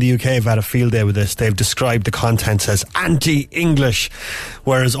in the UK have had a field day with this. They've described the contents as anti-English,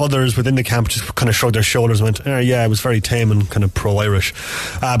 whereas others within the camp just kind of shrugged their shoulders and went, yeah, it was very tame and kind of pro-Irish.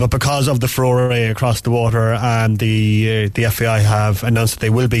 But because of the furore across the water, the FAI have announced that they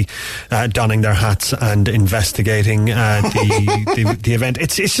will be donning their hats and investigating the event.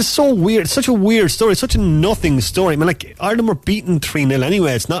 It's just so weird. It's such a weird story. It's such a nothing story. I mean, like, Ireland were beaten 3-0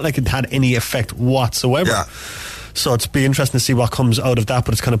 anyway. It's not like it had any effect whatsoever. Yeah. So it's be interesting to see what comes out of that,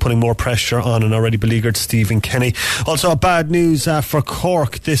 but it's kind of putting more pressure on an already beleaguered Stephen Kenny. Also, bad news for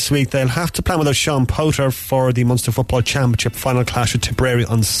Cork this week. They'll have to plan without Sean Powter for the Munster Football Championship final clash with Tipperary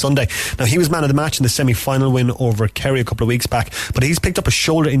on Sunday. Now, he was man of the match in the semi-final win over Kerry a couple of weeks back, but he's picked up a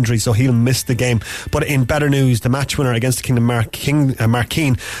shoulder injury, so he'll miss the game. But in better news, the match winner against the Kingdom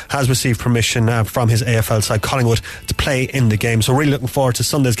Markeen has received permission from his AFL side Collingwood to play in the game. So really looking forward to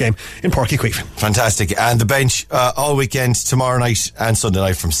Sunday's game in Páirc Uí Chaoimh. Fantastic. And the bench all weekend, tomorrow night and Sunday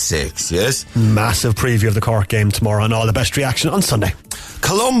night from 6, yes? Massive preview of the Cork game tomorrow and all the best reaction on Sunday.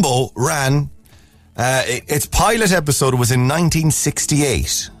 Columbo ran, its pilot episode was in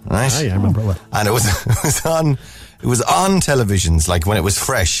 1968, right? Oh, yeah, I remember it well. And it was on televisions, like when it was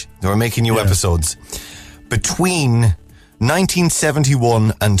fresh. They were making new episodes between 1971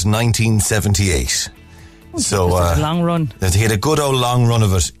 and 1978. So a long run. He had a good old long run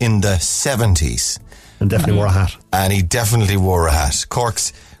of it in the 70s. And definitely wore a hat. And he definitely wore a hat.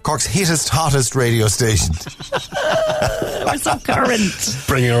 Cork's Cork's hittest, hottest radio station. We're so current.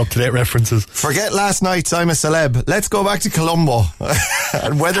 Bringing her up-to-date references. Forget last night's I'm a Celeb. Let's go back to Colombo.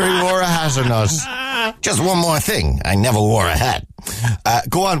 And whether he wore a hat or not. Just one more thing. I never wore a hat.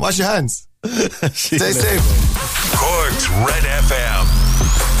 Go on, wash your hands. Stay safe. Cork's Red FM.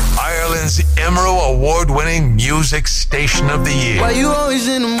 Ireland's Emerald Award-winning music station of the year. Why you always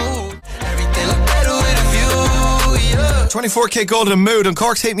in the mood? Everything look better with a view, yeah. 24K Golden Mood on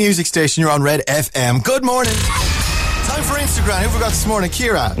Cork's hit music station. You're on Red FM. Good morning. Time for Instagram. Who have we got this morning?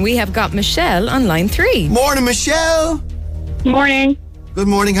 Ciara. We have got Michelle on line 3. Morning, Michelle. Morning. Good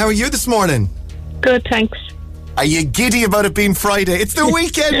morning. How are you this morning? Good, thanks. Are you giddy about it being Friday? It's the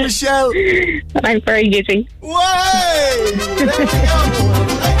weekend, Michelle. I'm very giddy. Way! There we go.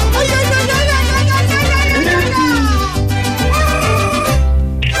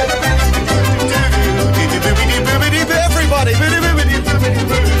 Everybody.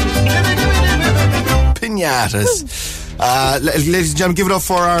 Pinatas. Ladies and gentlemen, give it up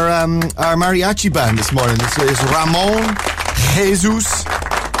for our mariachi band this morning. This is Ramon, Jesus,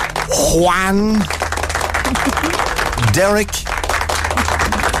 Juan, Derek,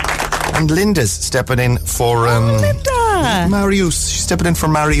 and Linda's stepping in for Linda. Marius. She's stepping in for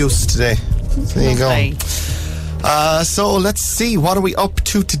Marius today. So there you go. So let's see. What are we up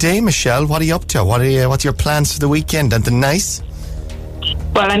to today, Michelle? What are you up to? What's your plans for the weekend? Anything nice?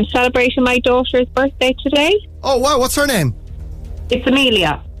 Well, I'm celebrating my daughter's birthday today. Oh, wow. What's her name? It's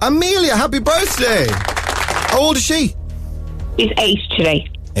Amelia. Amelia, happy birthday. How old is she? She's 8 today.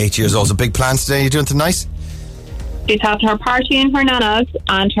 8 years old. So big plans today. You doing anything nice? She's having her party in her nana's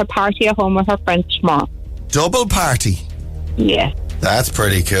and her party at home with her friends tomorrow. Double party. Yeah. That's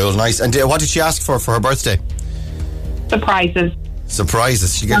pretty cool. Nice. And what did she ask for her birthday? Surprises.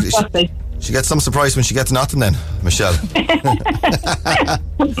 Surprises. She gets some surprise when she gets nothing then, Michelle.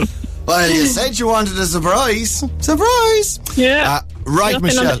 Well, you said you wanted a surprise. Surprise. Yeah. Right, nothing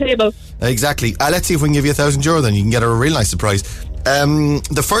Michelle. on the table. Exactly. Let's see if we can give you €1,000 then. You can get her a real nice surprise.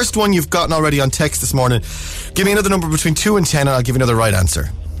 The first one you've gotten already on text this morning. Give me another number between 2 and 10 and I'll give you another right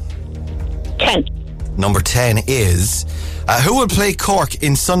answer. 10. Number 10 is who will play Cork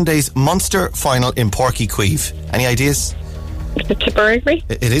in Sunday's Munster final in Páirc Uí Chaoimh? Any ideas? Is it Tipperary?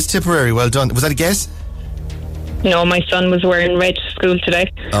 It is Tipperary. Well done. Was that a guess? No, my son was wearing red to school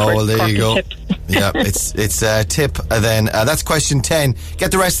today. Oh, well, there you go. Tips. Yeah, it's Tip. Then that's question 10.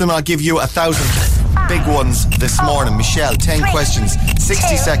 Get the rest of them. I'll give you 1,000 big ones this morning. Michelle, 10 questions,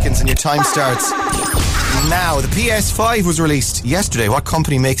 60 seconds, and your time starts now. The PS5 was released yesterday. What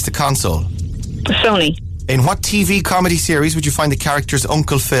company makes the console? Sony. In what TV comedy series would you find the characters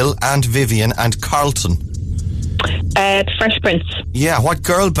Uncle Phil, Aunt Vivian, and Carlton? The Fresh Prince. Yeah, what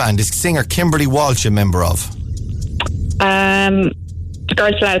girl band is singer Kimberly Walsh a member of? The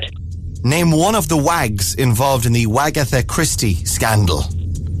Girls Loud. Name one of the wags involved in the Wagatha Christie scandal.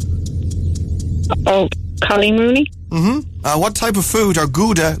 Oh, Colleen Rooney. What type of food are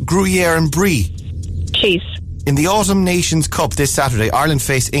Gouda, Gruyere and Brie? Cheese. In the Autumn Nations Cup this Saturday, Ireland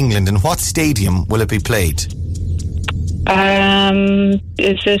face England. In what stadium will it be played?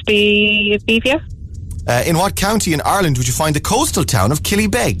 Is this the Bevia? In what county in Ireland would you find the coastal town of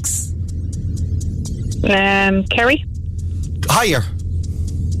Killybegs? Kerry. Higher.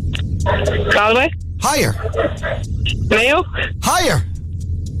 Galway. Higher. Mayo. Higher.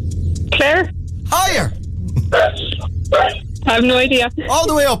 Clare. Higher. I have no idea. All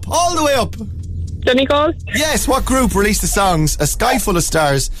the way up. All the way up. Donegal. Yes, what group released the songs A Sky Full of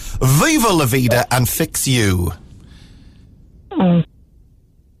Stars, Viva La Vida and Fix You?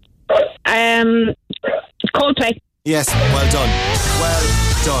 Coldplay. Yes, well done. Well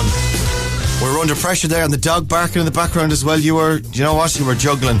done. We're under pressure there, and the dog barking in the background as well. You were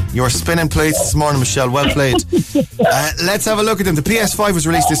juggling. You were spinning plates this morning, Michelle. Well played. Let's have a look at them. The PS5 was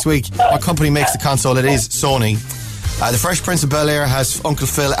released this week. What company makes the console? It is Sony. The Fresh Prince of Bel-Air has Uncle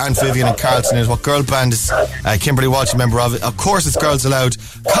Phil, Aunt Vivian and Carlton in it. What girl band is Kimberly Walsh a member of it? Of course it's Girls Aloud.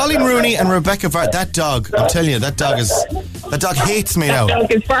 Colleen Rooney and Rebecca Vart. That dog, I'm telling you, that dog hates me now. That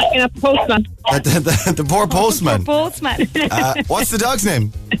dog is barking at the postman. The poor postman. Poor postman. What's the dog's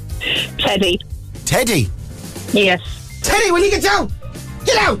name? Teddy. Teddy? Yes. Teddy, will you get down?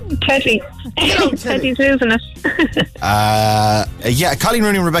 Get out! Teddy. Get out, Teddy's losing it. Yeah, Colleen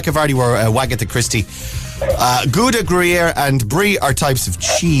Rooney and Rebecca Vardy were Wagatha Christie. Gouda, Gruyere and Brie are types of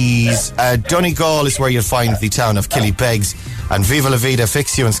cheese. Donegal is where you'll find the town of Killybegs. And Viva La Vida,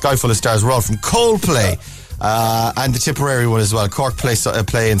 Fix You and Sky Full of Stars were all from Coldplay. And the Tipperary one as well. Cork play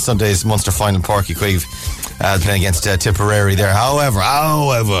in Sunday's Munster final in Páirc Uí Chaoimh. Playing against Tipperary there. However,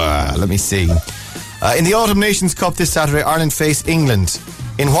 let me see. In the Autumn Nations Cup this Saturday, Ireland face England.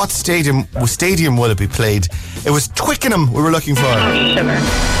 In what stadium will it be played? It was Twickenham we were looking for.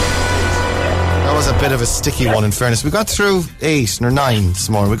 That was a bit of a sticky one, in fairness. We got through 8 or 9 this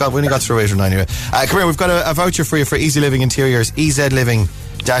morning. We only got through 8 or 9 anyway. Come here, we've got a voucher for you for Easy Living Interiors,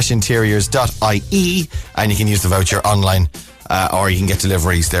 ezliving-interiors.ie, and you can use the voucher online, or you can get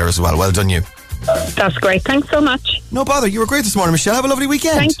deliveries there as well. Well done, you. That's great. Thanks so much. No bother. You were great this morning, Michelle. Have a lovely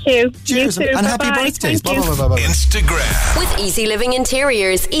weekend. Thank you. Cheers. You too. And happy Bye-bye. birthdays. Thank you. Bye. Instagram. With Easy Living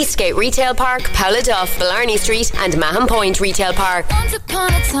Interiors, Eastgate Retail Park, Paula Duff, Blarney Street, and Mahon Point Retail Park. Once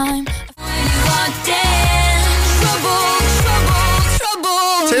upon a time, when you walked in,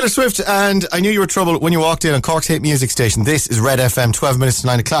 trouble. Taylor Swift, and I knew you were trouble when you walked in on Cork's Hate Music Station. This is Red FM, 12 minutes to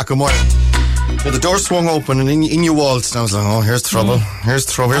 9 o'clock. Good morning. Well, the door swung open and in you waltzed, and I was like, oh, here's trouble. Here's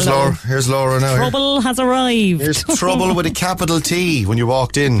trouble. Here's Laura now. Trouble has arrived. Here's trouble with a capital T when you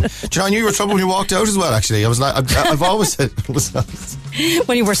walked in. Do you know, I knew you were trouble when you walked out as well, actually. I was like, I've always said it was.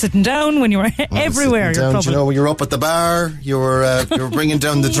 When you were sitting down, when you were everywhere, you're trouble. You know, when you were up at the bar, you were bringing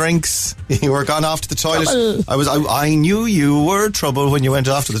down the drinks, you were gone off to the toilet. I knew you were trouble when you went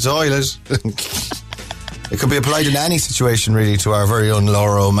off to the toilet. It could be applied in any situation, really, to our very own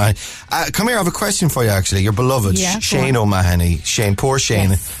Laura O'Mahony. Come here, I have a question for you, actually. Your beloved Shane O'Mahony. Shane, poor Shane.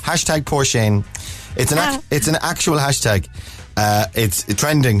 Yes. Hashtag poor Shane. It's an actual hashtag. It's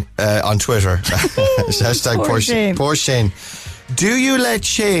trending on Twitter. Hashtag poor Shane. Poor Shane. Do you let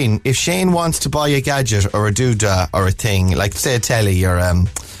Shane, if Shane wants to buy a gadget or a doodah or a thing, like say a telly or I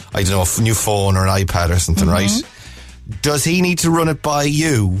don't know, a new phone or an iPad or something, right? Does he need to run it by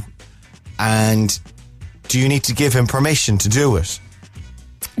you? And do you need to give him permission to do it?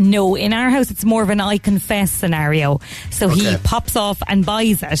 No, in our house it's more of an I confess scenario. So he pops off and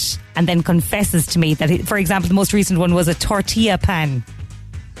buys it and then confesses to me that, for example, the most recent one was a tortilla pan.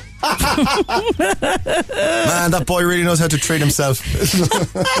 Man, that boy really knows how to treat himself.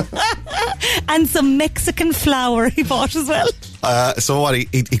 And some Mexican flour he bought as well. So what,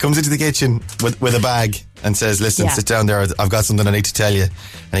 he comes into the kitchen with a bag and says, listen, sit down there, I've got something I need to tell you.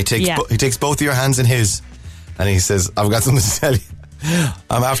 And he takes both of your hands in his and he says, I've got something to tell you.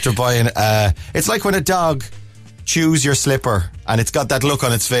 I'm after buying it's like when a dog chews your slipper and it's got that look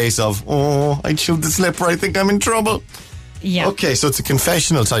on its face of, oh, I chewed the slipper, I think I'm in trouble. Yeah. Okay, so it's a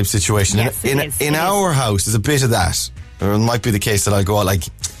confessional type situation. Yes, in our house, there's a bit of that. Or it might be the case that I go out like,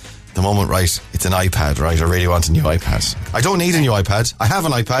 the moment, right, it's an iPad, right? I really want a new iPad. I don't need a new iPad. I have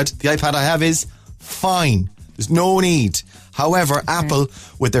an iPad. The iPad I have is fine. There's no need. However, Apple,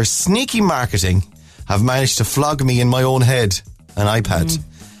 with their sneaky marketing, have managed to flog me in my own head an iPad.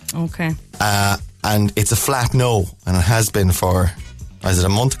 Okay. And it's a flat no. And it has been for, is it a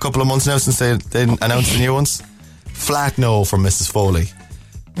couple of months now since they announced the new ones? Flat no from Mrs. Foley.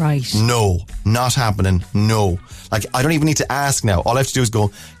 Right. No, not happening. No. Like, I don't even need to ask now. All I have to do is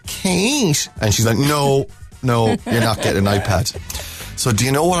go, Kate. And she's like, no, you're not getting an iPad. So do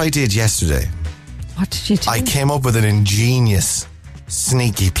you know what I did yesterday? What did you do? I came up with an ingenious,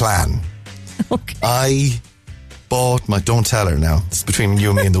 sneaky plan. Okay. I bought don't tell her now. It's between you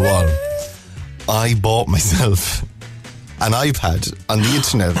and me and the wall. I bought myself an iPad on the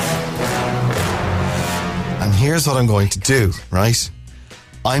internet. And here's what I'm going to do, right?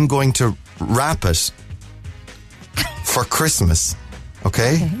 I'm going to wrap it for Christmas,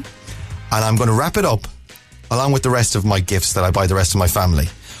 okay? And I'm going to wrap it up along with the rest of my gifts that I buy the rest of my family.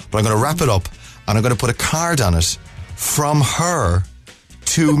 But I'm going to wrap it up and I'm going to put a card on it from her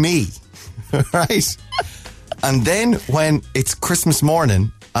to me, right? And then when it's Christmas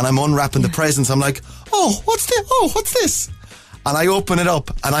morning and I'm unwrapping the presents, I'm like, what's this? And I open it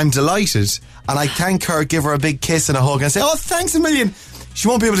up and I'm delighted and I thank her, give her a big kiss and a hug and say, oh, thanks a million. She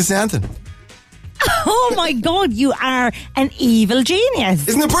won't be able to say anything. Oh my God, you are an evil genius.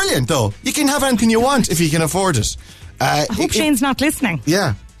 Isn't it brilliant though? You can have anything you want if you can afford it. I hope Shane's not listening.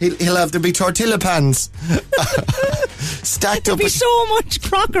 Yeah. There'll be tortilla pans stacked up. There'll be so much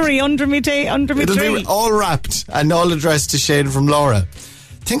crockery under me tree. It'll be all wrapped and all addressed to Shane from Laura.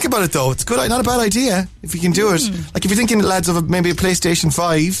 Think about it though, it's good, not a bad idea if you can do it. Like if you're thinking, lads, of maybe a PlayStation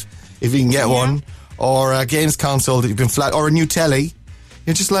 5, if you can get one, or a games console that you've been flat, or a new telly,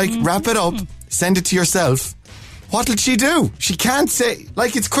 you're just like, wrap it up, send it to yourself. What did she do? She can't say,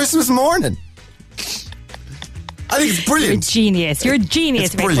 like, it's Christmas morning. I think it's brilliant. You're a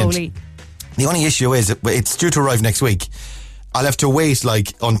genius, It's brilliant. Foley. The only issue is it's due to arrive next week. I'll have to wait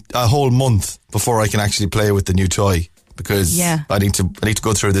like on a whole month before I can actually play with the new toy because I need to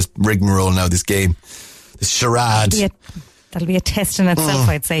go through this rigmarole now, this game, this charade. That'll be a test in itself,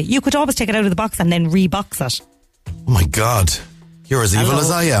 I'd say. You could always take it out of the box and then rebox it. Oh my God. You're as evil as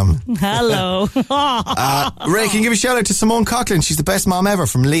I am. Hello. Ray, can you give a shout out to Simone Coughlin? She's the best mom ever,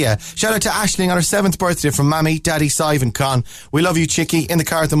 from Leah. Shout out to Aisling on her 7th birthday from Mammy, Daddy, Sive and Con. We love you, Chickie. In the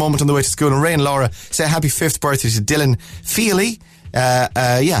car at the moment on the way to school. And Ray and Laura say a happy 5th birthday to Dylan Feely.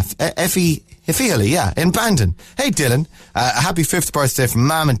 Effie Feely, in Bandon. Hey Dylan, a happy 5th birthday from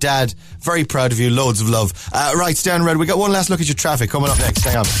Mum and Dad. Very proud of you, loads of love. Right, stay on Red. We got one last look at your traffic coming up next.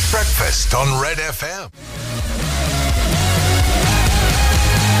 Hang on. Breakfast on Red FM.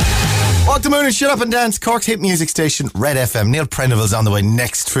 Walk the moon and shut up and dance. Cork's hit music station, Red FM. Neil Prendeville's on the way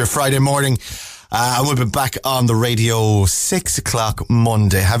next for your Friday morning. And we'll be back on the radio 6 o'clock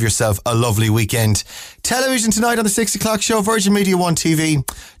Monday. Have yourself a lovely weekend. Television tonight on the 6 o'clock show, Virgin Media 1 TV.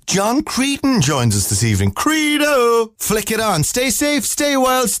 John Creedon joins us this evening. Credo! Flick it on. Stay safe, stay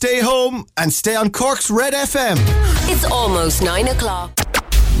well, stay home, and stay on Cork's Red FM. It's almost 9 o'clock.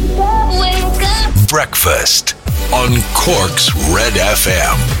 Breakfast on Cork's Red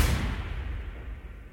FM.